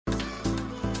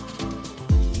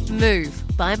Move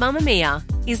by Mamamia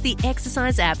is the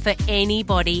exercise app for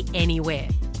anybody, anywhere.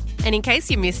 And in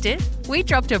case you missed it, we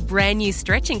dropped a brand new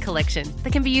stretching collection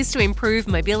that can be used to improve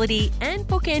mobility and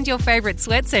bookend your favourite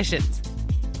sweat sessions.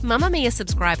 Mamamia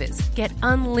subscribers get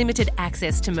unlimited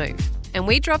access to Move, and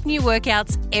we drop new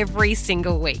workouts every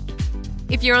single week.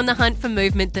 If you're on the hunt for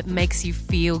movement that makes you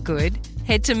feel good,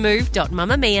 head to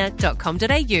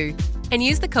move.mamamia.com.au and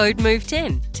use the code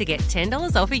MOVE10 to get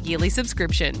 $10 off a yearly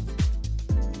subscription.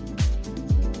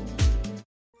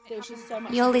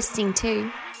 You're listening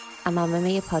to a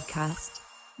Mamamia podcast.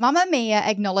 Mamamia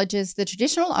acknowledges the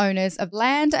traditional owners of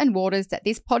land and waters that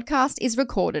this podcast is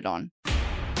recorded on.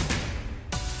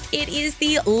 It is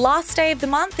the last day of the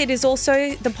month. It is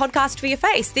also the podcast for your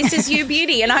face. This is You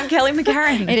Beauty, and I'm Kelly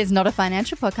McCarran. It is not a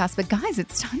financial podcast, but guys,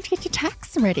 it's time to get your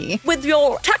tax ready. With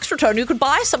your tax return, you could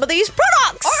buy some of these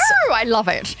products. Oh, I love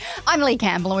it. I'm Lee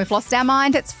Campbell, and we've lost our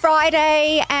mind. It's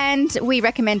Friday, and we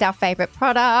recommend our favourite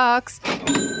products.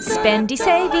 Spendy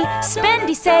savey,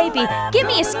 spendy savey. Give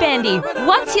me a spendy.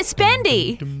 What's your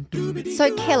spendy?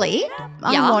 So, Kelly,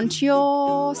 I want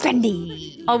your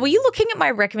spendy. Oh, were you looking at my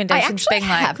recommendations? I actually being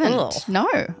like, haven't. ugh. No,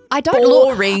 I don't.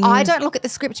 Boring. I don't look at the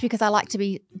script because I like to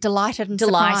be delighted and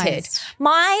surprised.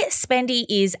 My spendy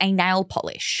is a nail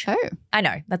polish. Oh, I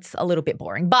know that's a little bit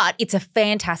boring, but it's a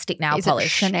fantastic nail polish.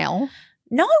 Is it Chanel?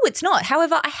 No, it's not.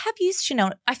 However, I have used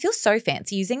Chanel. I feel so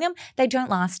fancy using them. They don't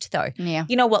last though. Yeah.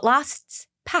 You know what lasts?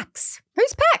 Pax.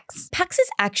 Who's Pax? Pax is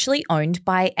actually owned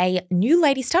by a new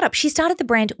lady startup. She started the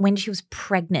brand when she was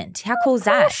pregnant. How cool is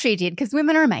that? Of course she did, because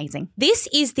women are amazing. This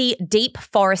is the Deep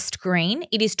Forest Green.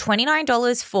 It is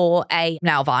 $29 for a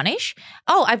nail varnish.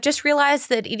 Oh, I've just realised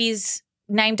that it is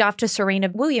named after Serena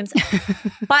Williams.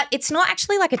 But it's not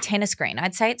actually like a tennis green.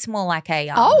 I'd say it's more like a...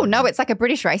 oh, no, it's like a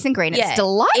British racing green. It's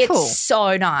delightful. It's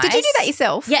so nice. Did you do that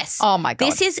yourself? Yes. Oh, my God.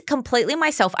 This is completely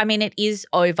myself. I mean, it is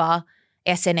over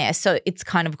SNS, so it's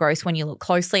kind of gross when you look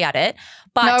closely at it.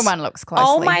 But no one looks closely.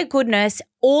 Oh my goodness,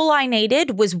 all I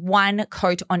needed was one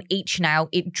coat on each nail.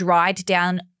 It dried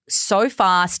down so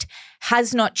fast,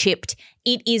 has not chipped.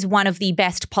 It is one of the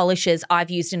best polishes I've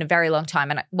used in a very long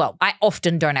time. And I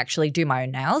often don't actually do my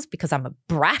own nails because I'm a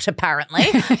brat apparently.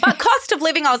 But cost of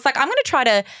living, I was like, I'm going to try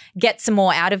to get some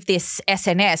more out of this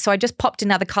SNS. So I just popped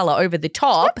another colour over the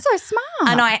top. That's so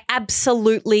smart. And I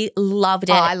absolutely loved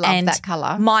it. Oh, I love that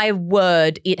colour. My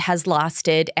word, it has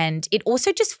lasted, and it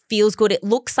also just feels good. It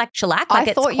looks like shellac.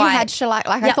 I thought you had shellac.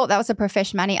 I thought that was a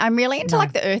profesh money. I'm really into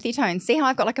like the earthy tones. See how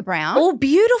I've got like a brown? Oh,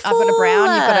 beautiful. I've got a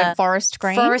brown. You've got a forest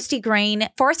green. Foresty green.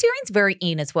 Foresty green's very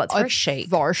in as well. It's very chic.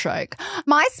 Very chic.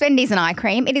 My spendy's an eye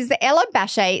cream. It is the Ella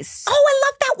Bache. Oh, I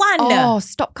love that one. Oh,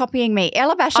 stop copying me.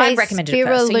 Ella Bache I recommended it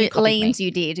first, so you copied me. you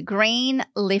did. Green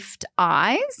Lift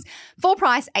Eyes. Full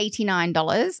price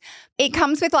 $89. It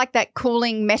comes with like that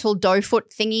cooling metal dough foot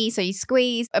thingy. So you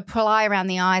squeeze, apply around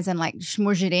the eyes and like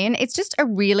smoosh it in. It's just a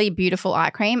really beautiful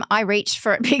eye cream. I reached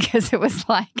for it because it was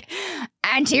like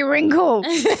anti-wrinkle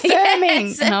firming.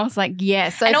 Yes. And I was like,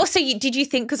 yes. So and also, did you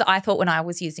think, because I thought when I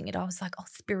was using it, I was like, oh,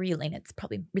 spirulina, it's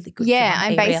probably really good. Yeah, for my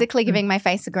I'm area. basically giving my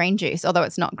face a green juice, although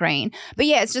it's not green. But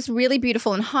yeah, it's just really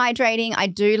beautiful and hydrating. I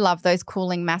do love those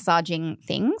cooling, massaging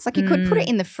things. Like you could put it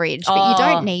in the fridge, but you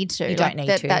don't need to. You don't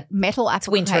need to. That metal applicator. It's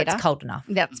winter, it's cold enough.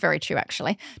 That's very true,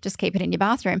 actually. Just keep it in your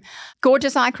bathroom.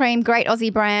 Gorgeous eye cream, great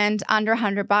Aussie brand, under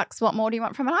 $100. What more do you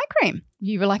want from an eye cream?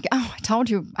 You were like, oh, I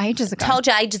told you ages ago. Told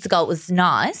you ages ago it was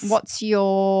nice. What's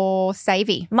your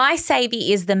savvy? My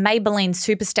savvy is the Maybelline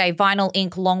Superstay Vinyl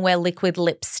Ink Longwear Liquid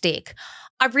Lipstick.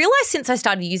 I've realised since I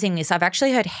started using this, I've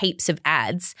actually heard heaps of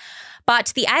ads,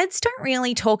 but the ads don't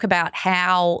really talk about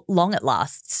how long it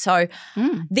lasts. So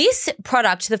this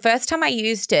product, the first time I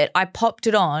used it, I popped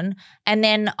it on and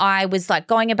then I was like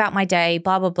going about my day,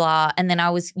 blah, blah, blah. And then I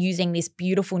was using this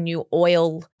beautiful new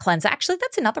oil cleanser. Actually,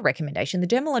 that's another recommendation, the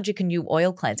Dermalogica new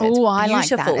oil cleanser. Oh, I like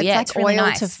that. It's Yeah, like it's really oil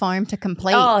nice. to foam to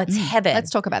complete. Oh, it's heaven.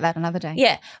 Let's talk about that another day.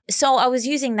 Yeah. So I was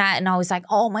using that and I was like,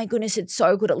 oh my goodness, it's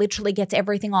so good. It literally gets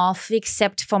everything off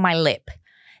except for my lip.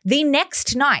 The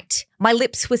next night, my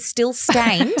lips were still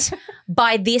stained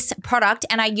by this product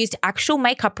and I used actual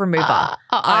makeup remover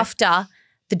after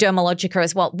the Dermalogica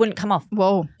as well. Wouldn't come off.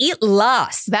 Whoa. It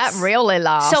lasts. That really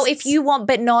lasts. So if you want,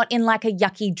 but not in like a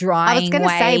yucky drying way. I was going to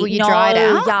say, will you dry it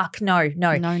out? Yuck, no.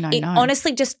 No. It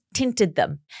honestly just tinted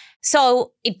them.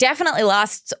 So it definitely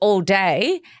lasts all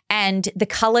day and the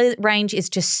colour range is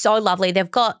just so lovely.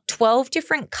 They've got 12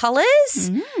 different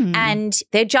colours and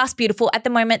they're just beautiful. At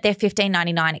the moment, they're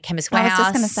 $15.99 at Chemist Warehouse. I was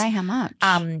just going to say how much.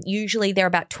 Usually they're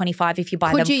about $25 if you buy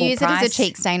them Could full you use price. it as a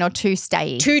cheek stain or two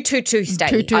stay? Two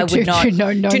stay. Two, I would not.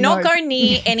 No, Do not go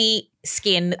near any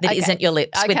skin that isn't your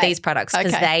lips with these products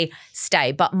because they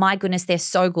stay. But my goodness, they're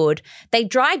so good. They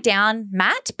dry down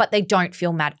matte, but they don't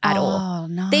feel matte at all.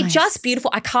 Nice. They're just beautiful.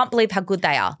 I can't believe how good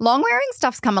they are. Long wearing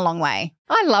stuff's come a long way.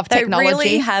 I love technology. They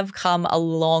really have come a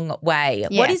long way.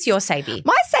 Yes. What is your savvy?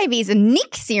 My savvy is a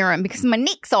Nick serum because my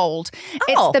Nick's old.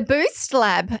 It's the Boost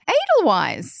Lab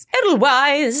Edelweiss.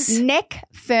 Edelweiss. Neck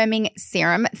firming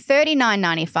serum,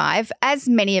 $39.95. As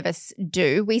many of us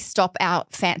do, we stop our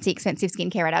fancy expensive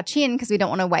skincare at our chin because we don't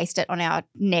want to waste it on our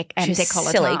neck and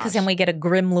décolletage. Silly because then we get a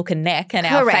grim looking neck and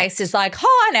our face is like,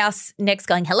 hi, and our neck's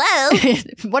going, hello.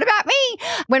 What about me?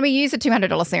 When we use a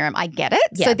 $200 serum, I get it.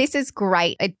 Yeah. So this is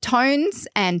great. It tones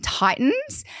and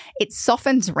tightens. It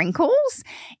softens wrinkles.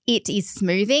 It is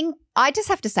smoothing. I just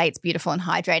have to say it's beautiful and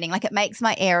hydrating. Like it makes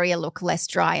my area look less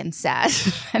dry and sad.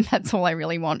 And that's all I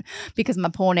really want because my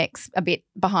poor neck's a bit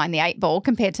behind the 8 ball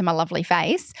compared to my lovely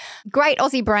face. Great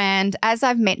Aussie brand. As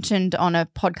I've mentioned on a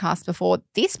podcast before,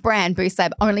 this brand, Boost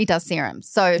Lab, only does serums.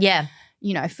 So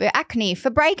you know, for acne,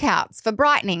 for breakouts, for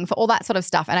brightening, for all that sort of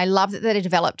stuff. And I love that they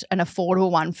developed an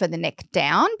affordable one for the neck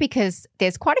down because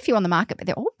there's quite a few on the market, but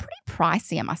they're all pretty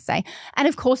pricey, I must say. And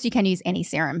of course, you can use any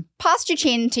serum past your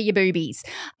chin to your boobies.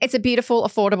 It's a beautiful,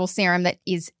 affordable serum that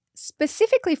is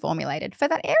specifically formulated for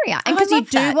that area. And because you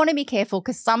do want to be careful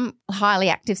because some highly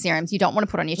active serums you don't want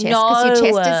to put on your chest because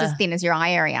your chest is as thin as your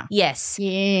eye area. Yes.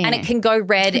 Yeah. And it can go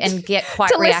red and get quite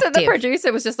reactive. Talissa, the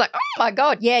producer, was just like, oh my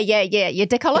God, yeah. Your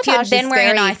décolletage if you're then is wearing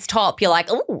very a nice top, you're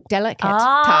like, ooh. delicate.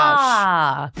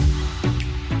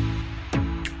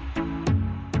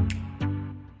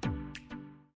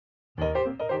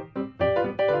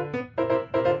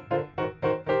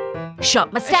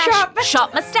 Shop mustache,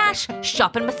 shop mustache,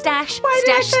 shopping mustache,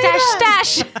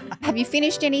 stash. Have you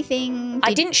finished anything?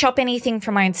 I didn't shop anything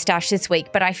from my own stash this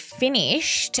week, but I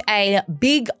finished a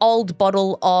big old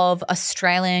bottle of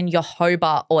Australian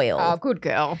jojoba oil. Oh, good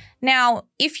girl. Now,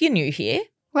 if you're new here,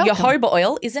 Welcome. jojoba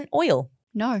oil isn't oil.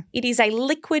 No. It is a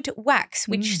liquid wax,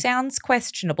 which sounds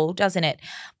questionable, doesn't it?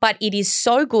 But it is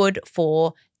so good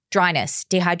for dryness,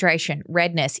 dehydration,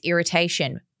 redness,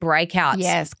 irritation, breakouts.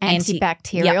 Yes,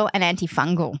 antibacterial and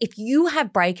antifungal. If you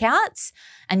have breakouts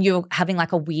and you're having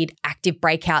like a weird active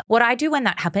breakout, what I do when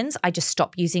that happens, I just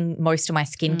stop using most of my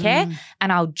skincare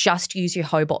and I'll just use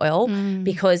jojoba oil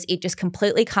because it just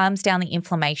completely calms down the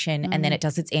inflammation and then it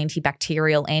does its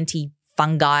antibacterial,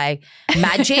 anti-fungi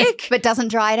magic. But doesn't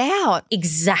dry it out.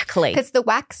 Exactly. Because the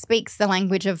wax speaks the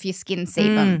language of your skin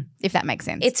sebum, if that makes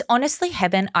sense. It's honestly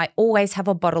heaven. I always have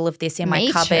a bottle of this in my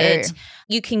Me cupboard. too.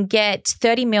 You can get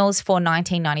 30 mils for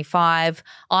 $19.95.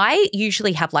 I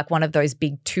usually have like one of those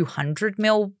big 200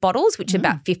 mil bottles, which is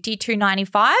about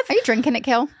 $52.95. Are you drinking it,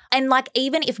 Kel? And like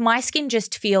even if my skin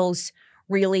just feels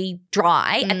really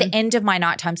dry, at the end of my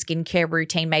nighttime skincare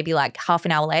routine, maybe like half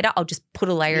an hour later, I'll just put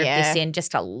a layer of this in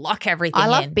just to lock everything in. I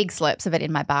love big slurps of it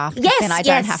in my bath. Yes, then I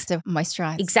don't have to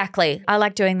moisturize. Exactly. I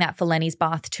like doing that for Lenny's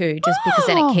bath too, just because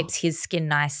then it keeps his skin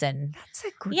nice and That's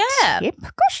a good tip.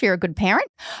 Gosh, you're a good parent.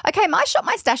 Okay, my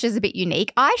stash is a bit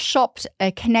unique. I shopped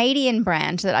a Canadian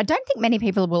brand that I don't think many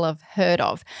people will have heard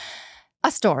of. A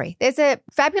story. There's a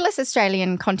fabulous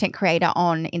Australian content creator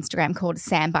on Instagram called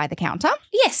Sam by the Counter.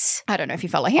 yes. I don't know if you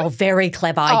follow him. Oh, very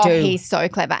clever. I do. He's so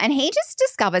clever. And he just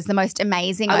discovers the most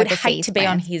amazing I would overseas hate to be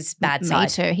on brands. his bad Me side.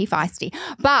 too. He feisty.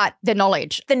 But the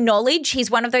knowledge. The knowledge,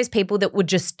 he's one of those people that would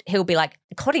just, he'll be like,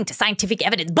 according to scientific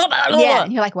evidence, blah, blah, blah. Yeah,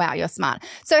 and you're like, wow, you're smart.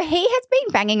 So he has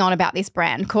been banging on about this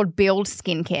brand called Build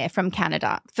Skincare from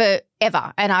Canada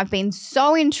forever. And I've been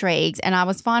so intrigued. And I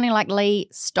was finally like, Lee,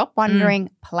 stop wondering,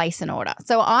 place an order.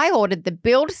 So I ordered the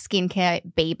Build Skincare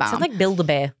Bee Balm. Sounds like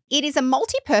Build-A-Bear. It is a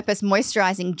multi-purpose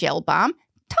moisturizing gel balm.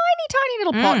 Tiny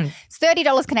little pot. It's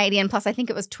 $30 Canadian plus I think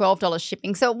it was $12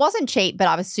 shipping. So it wasn't cheap, but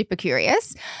I was super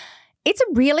curious. It's a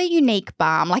really unique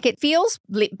balm. Like it feels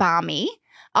lip balmy.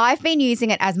 I've been using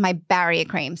it as my barrier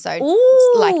cream. So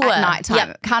like at nighttime.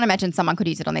 Yep. Can't imagine someone could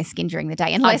use it on their skin during the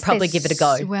day. I'd probably give it a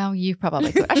go. Well, you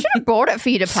probably could. I should have brought it for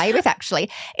you to play with actually.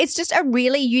 It's just a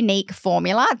really unique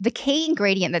formula. The key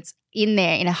ingredient that's in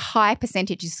there in a high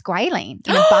percentage is squalene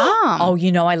in a balm. Oh, you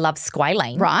know I love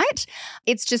squalane. Right?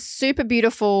 It's just super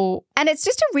beautiful and it's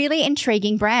just a really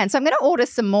intriguing brand. So I'm going to order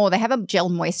some more. They have a gel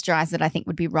moisturizer that I think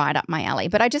would be right up my alley.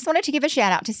 But I just wanted to give a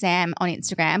shout out to Sam on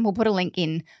Instagram. We'll put a link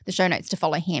in the show notes to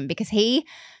follow him because he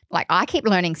Like, I keep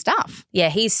learning stuff. Yeah,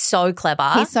 he's so clever.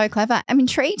 He's so clever. I'm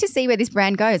intrigued to see where this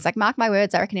brand goes. Like, mark my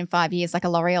words, I reckon in 5 years, like a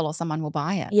L'Oreal or someone will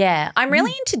buy it. Yeah, I'm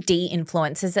really into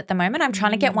de-influencers at the moment. I'm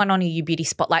trying to get one on a You Beauty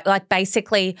Spotlight. Like,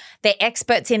 basically, they're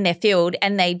experts in their field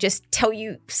and they just tell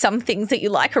you some things that you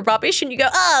like are rubbish and you go,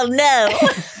 oh, no.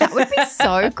 That would be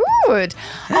so good.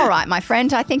 All right, my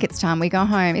friend, I think it's time we go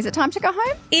home. Is it time to go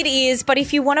home? It is, but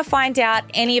if you want to find out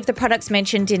any of the products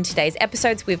mentioned in today's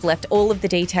episodes, we've left all of the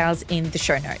details in the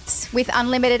show notes. With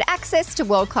unlimited access to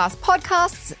world-class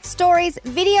podcasts, stories,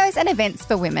 videos and events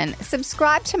for women,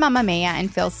 subscribe to Mamamia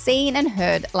and feel seen and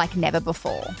heard like never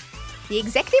before. The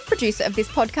executive producer of this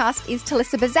podcast is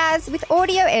Talissa Bazaz, with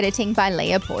audio editing by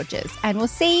Leah Porges. And we'll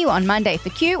see you on Monday for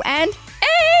Q and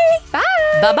A. Bye.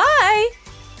 Bye-bye.